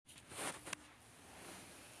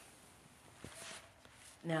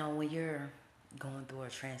Now, when you're going through a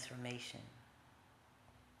transformation,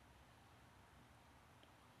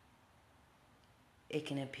 it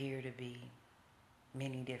can appear to be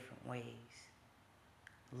many different ways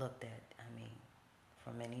looked at,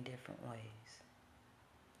 from many different ways.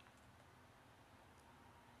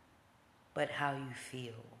 But how you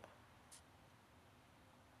feel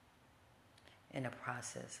in the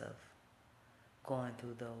process of going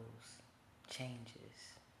through those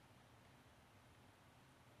changes.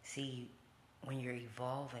 See, when you're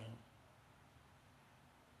evolving,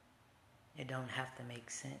 it don't have to make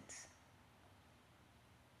sense.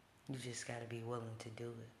 You just got to be willing to do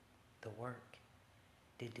it, the work,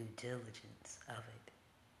 the due diligence of it.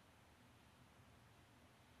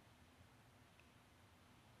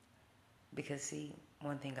 Because see,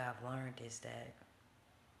 one thing I've learned is that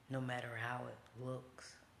no matter how it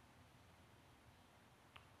looks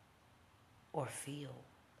or feel,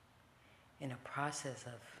 in a process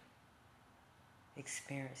of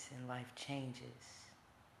experiencing life changes,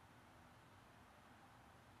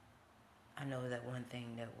 I know that one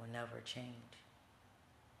thing that will never change.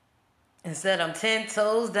 Instead, I'm 10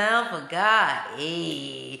 toes down for God.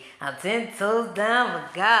 Hey, I'm 10 toes down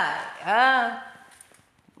for God.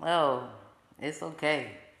 Oh, it's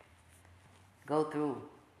okay. Go through,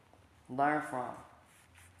 learn from.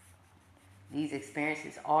 These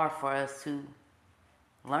experiences are for us to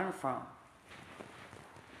learn from.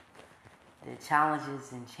 The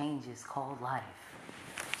challenges and changes called life.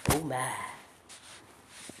 Oh my.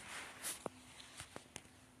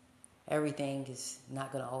 Everything is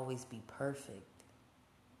not going to always be perfect.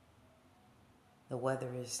 The weather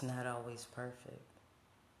is not always perfect.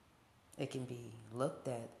 It can be looked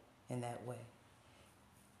at in that way.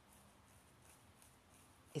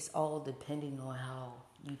 It's all depending on how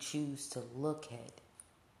you choose to look at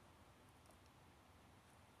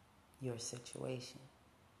your situation.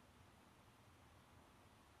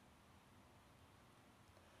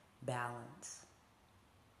 Balance.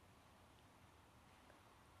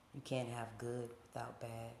 You can't have good without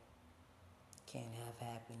bad. Can't have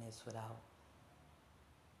happiness without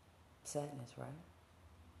sadness, right?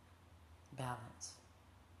 Balance.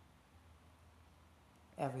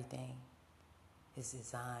 Everything is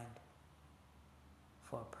designed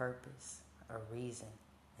for a purpose, a reason,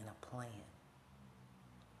 and a plan.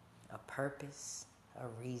 A purpose, a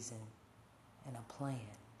reason, and a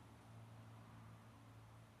plan.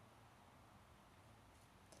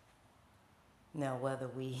 Now, whether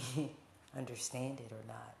we understand it or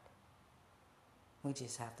not, we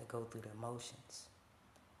just have to go through the motions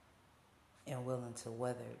and willing to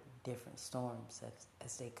weather different storms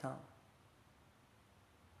as they come.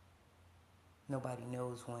 Nobody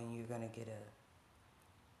knows when you're going to get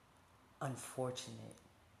a unfortunate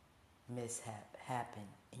mishap happen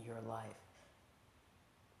in your life,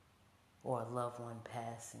 or a loved one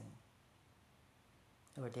passing,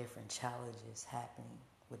 or different challenges happening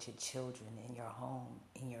with your children, in your home,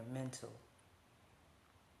 in your mental.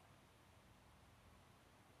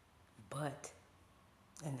 But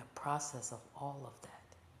in the process of all of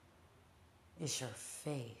that, it's your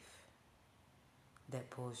faith that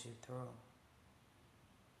pulls you through.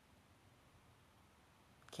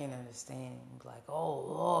 Can't understand, like, oh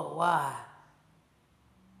Lord, why?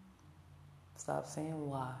 Stop saying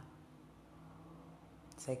why.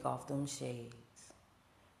 Take off them shades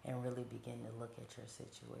and really begin to look at your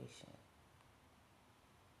situation.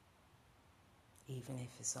 Even if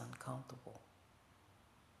it's uncomfortable.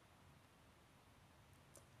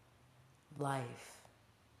 Life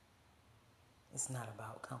is not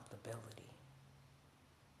about comfortability.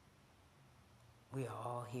 We are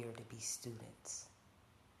all here to be students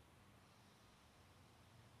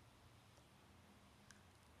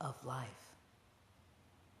of life.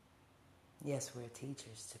 Yes, we're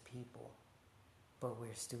teachers to people, but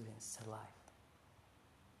we're students to life.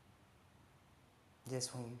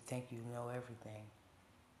 Just when you think you know everything,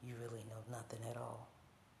 you really know nothing at all.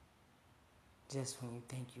 Just when you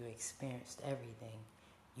think you experienced everything,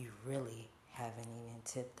 you really haven't even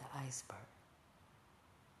tipped the iceberg.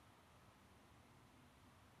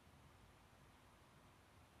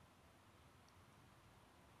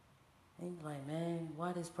 And you're like, man,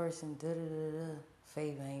 why this person da-da-da-da?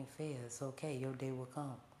 Favor ain't fair. It's okay. Your day will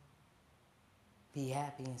come. Be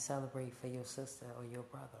happy and celebrate for your sister or your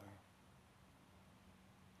brother.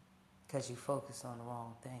 Because you focused on the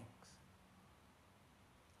wrong things.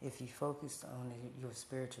 If you focused on your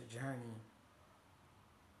spiritual journey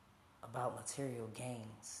about material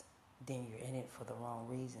gains, then you're in it for the wrong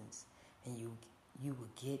reasons. And you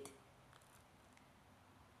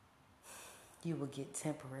will get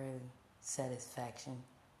temporary satisfaction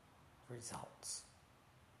results.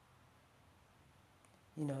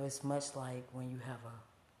 You know, it's much like when you have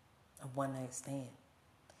a one night stand.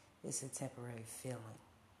 It's a temporary feeling.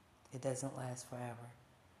 It doesn't last forever,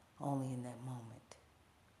 only in that moment.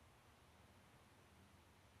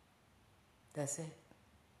 That's it.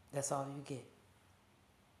 That's all you get.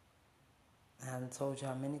 I've told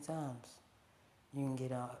y'all many times, you can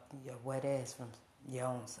get your wet ass from your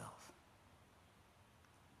own self.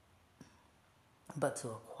 But to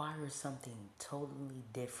acquire something totally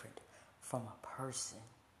different from a person,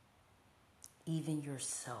 even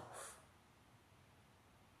yourself,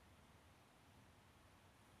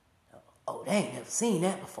 oh, they ain't never seen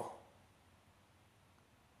that before.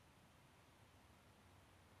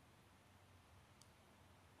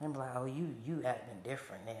 And be like, oh, you acting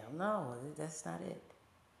different now. No, that's not it.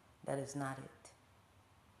 That is not it.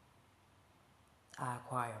 I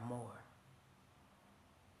acquire more.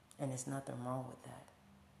 And there's nothing wrong with that.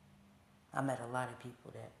 I met a lot of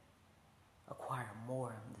people that acquire more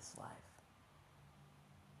in this life.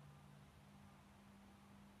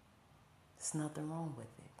 There's nothing wrong with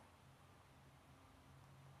it.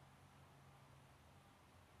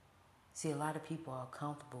 See, a lot of people are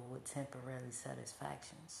comfortable with temporary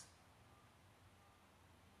satisfactions.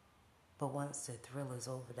 But once the thrill is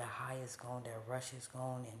over, the high is gone, that rush is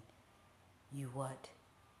gone, and you what?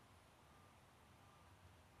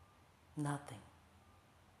 Nothing.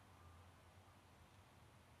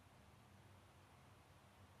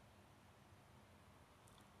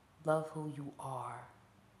 Love who you are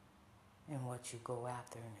and what you go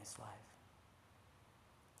after in this life.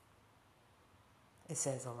 It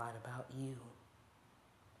says a lot about you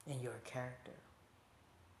and your character.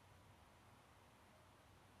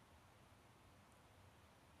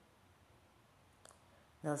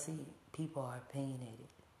 Now see, people are opinionated.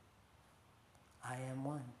 I am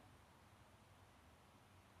one.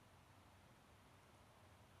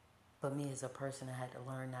 But me as a person, I had to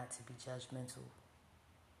learn not to be judgmental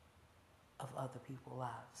of other people's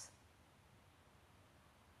lives.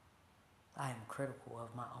 I am critical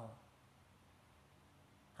of my own.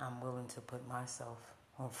 I'm willing to put myself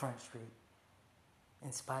on Front Street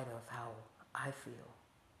in spite of how I feel.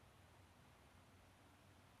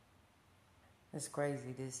 It's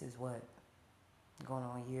crazy. This is what? Going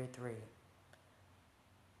on year 3,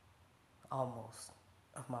 almost,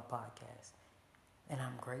 of my podcast. And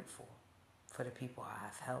I'm grateful for the people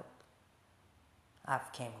I've helped.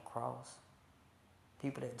 I've came across.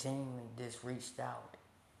 People that genuinely just reached out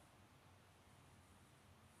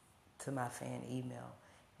to my fan email.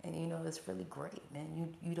 And you know, it's really great,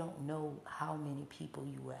 man. You don't know how many people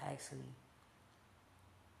you will actually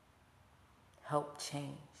help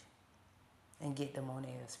change and get them on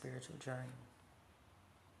their spiritual journey.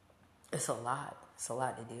 It's a lot. It's a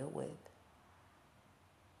lot to deal with.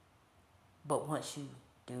 But once you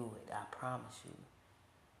do it, I promise you,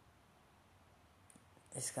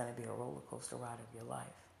 it's going to be a roller coaster ride of your life.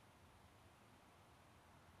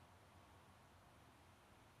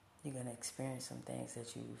 You're going to experience some things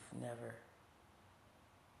that you've never,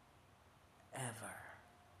 ever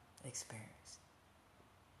experienced.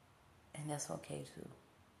 And that's okay too.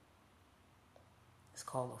 It's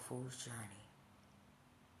called a fool's journey.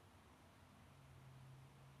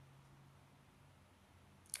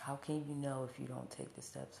 How can you know if you don't take the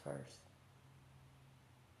steps first?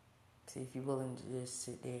 See, if you're willing to just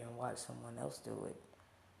sit there and watch someone else do it,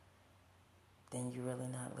 then you're really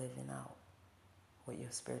not living out what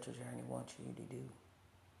your spiritual journey wants you to do,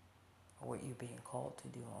 or what you're being called to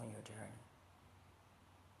do on your journey.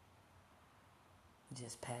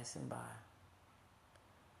 Just passing by,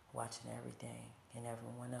 watching everything and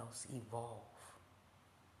everyone else evolve.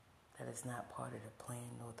 That is not part of the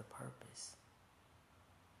plan nor the purpose.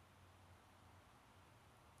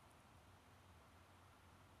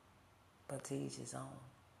 But to each his own.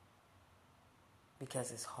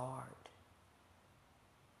 Because it's hard.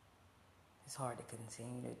 It's hard to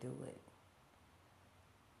continue to do it.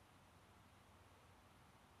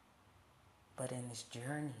 But in this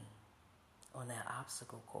journey, on that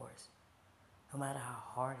obstacle course, no matter how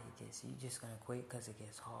hard it gets, you're just going to quit because it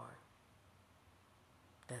gets hard.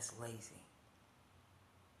 That's lazy.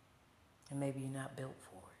 And maybe you're not built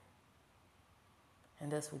for it.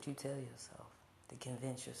 And that's what you tell yourself, to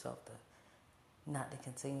convince yourself to not to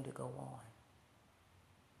continue to go on.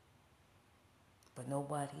 But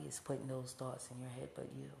nobody is putting those thoughts in your head but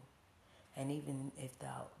you. And even if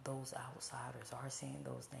those outsiders are saying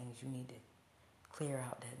those things, you need to clear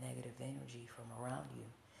out that negative energy from around you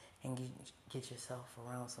and get yourself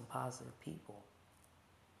around some positive people.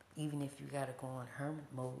 Even if you got to go on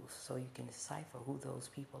hermit mode so you can decipher who those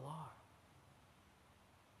people are.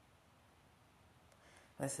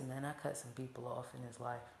 Listen, man, I cut some people off in his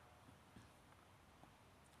life.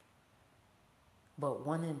 But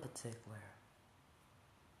one in particular,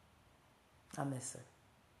 I miss her,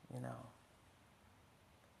 you know.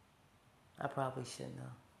 I probably shouldn't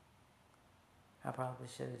have. I probably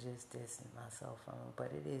should have just distanced myself from her.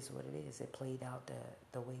 But it is what it is. It played out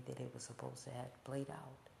the way that it was supposed to have played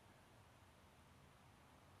out.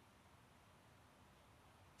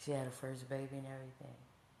 She had her first baby and everything.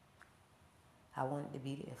 I wanted to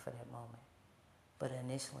be there for that moment. But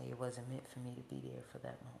initially, it wasn't meant for me to be there for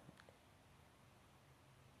that moment.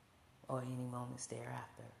 Or any moments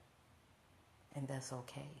thereafter. And that's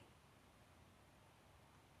okay.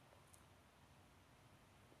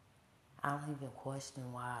 I don't even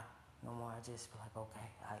question why no more. I just be like, okay,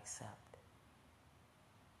 I accept.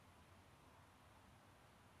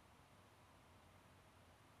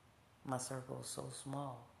 My circle is so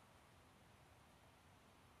small.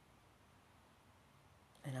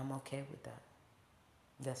 And I'm okay with that.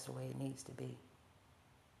 That's the way it needs to be.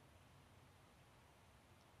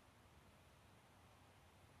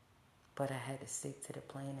 But I had to stick to the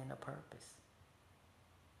plan and the purpose.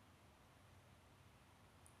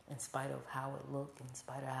 In spite of how it looked, in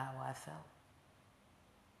spite of how I felt.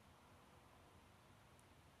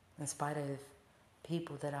 In spite of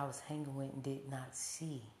people that I was hanging with and did not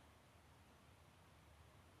see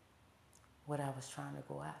what I was trying to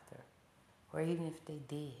go after. Or even if they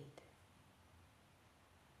did.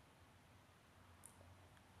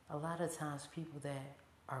 A lot of times people that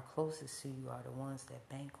are closest to you are the ones that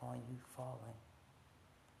bank on you falling.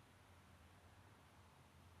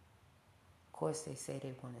 Of course, they say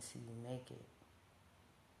they want to see you make it.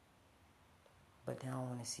 But they don't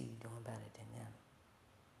want to see you doing better than them.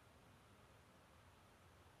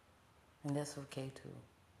 And that's okay too.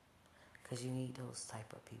 Because you need those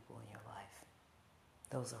type of people in your life.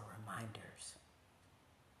 Those are reminders.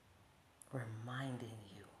 Reminding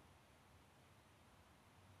you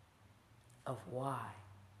of why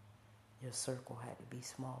your circle had to be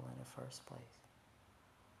small in the first place.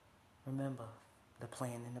 Remember, the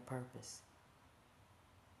plan and the purpose.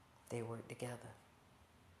 They work together.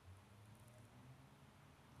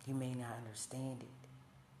 You may not understand it,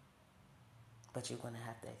 but you're going to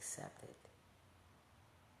have to accept it.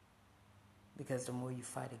 Because the more you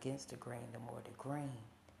fight against the grain, the more the grain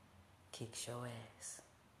kicks your ass.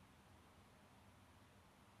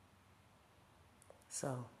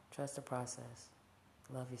 So, trust the process.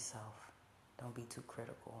 Love yourself. Don't be too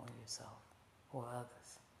critical on yourself or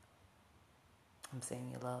others. I'm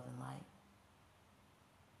sending you love and light.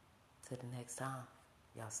 Till the next time,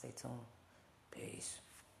 y'all stay tuned. Peace.